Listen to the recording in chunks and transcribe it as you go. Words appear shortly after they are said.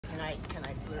tonight. Can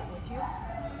I flirt with you?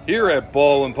 Here at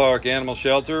Baldwin Park Animal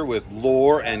Shelter with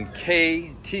Lore and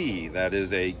KT. That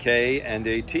is a K and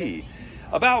a T.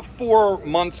 About 4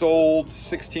 months old,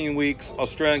 16 weeks,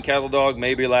 Australian cattle dog,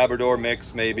 maybe Labrador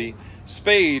mix, maybe.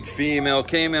 Spayed female,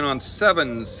 came in on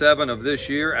 7/7 of this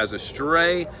year as a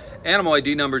stray. Animal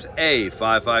ID numbers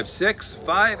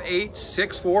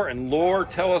A5565864. And Lore,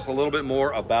 tell us a little bit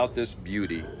more about this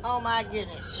beauty. Oh my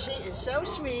goodness, she is so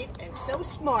sweet and so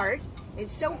smart and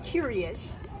so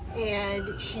curious,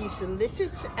 and she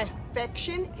solicits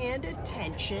affection and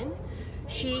attention.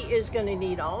 She is going to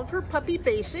need all of her puppy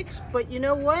basics, but you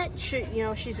know what?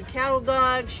 She's a cattle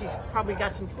dog. She's probably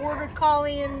got some Border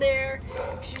Collie in there.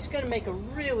 She's going to make a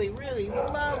really, really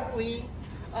lovely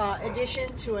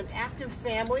addition to an active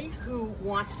family who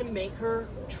wants to make her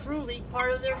truly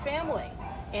part of their family,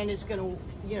 and is going to,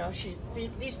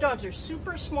 these dogs are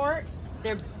super smart.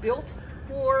 They're built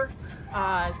for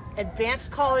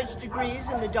advanced college degrees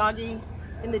in the doggy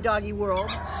world.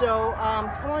 So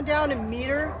come on down and meet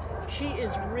her. She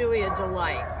is really a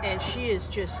delight, and she is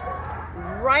just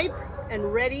ripe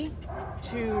and ready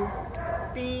to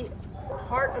be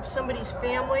part of somebody's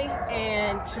family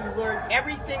and to learn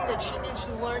everything that she needs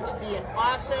to learn to be an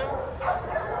awesome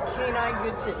canine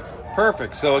good citizen.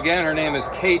 Perfect. So again, her name is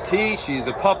KT. She's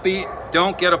a puppy.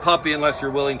 Don't get a puppy unless you're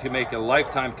willing to make a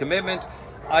lifetime commitment.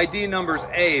 ID numbers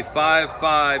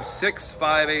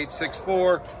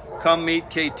A5565864. Come meet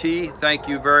KT. Thank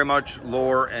you very much,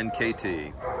 Lore and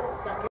KT.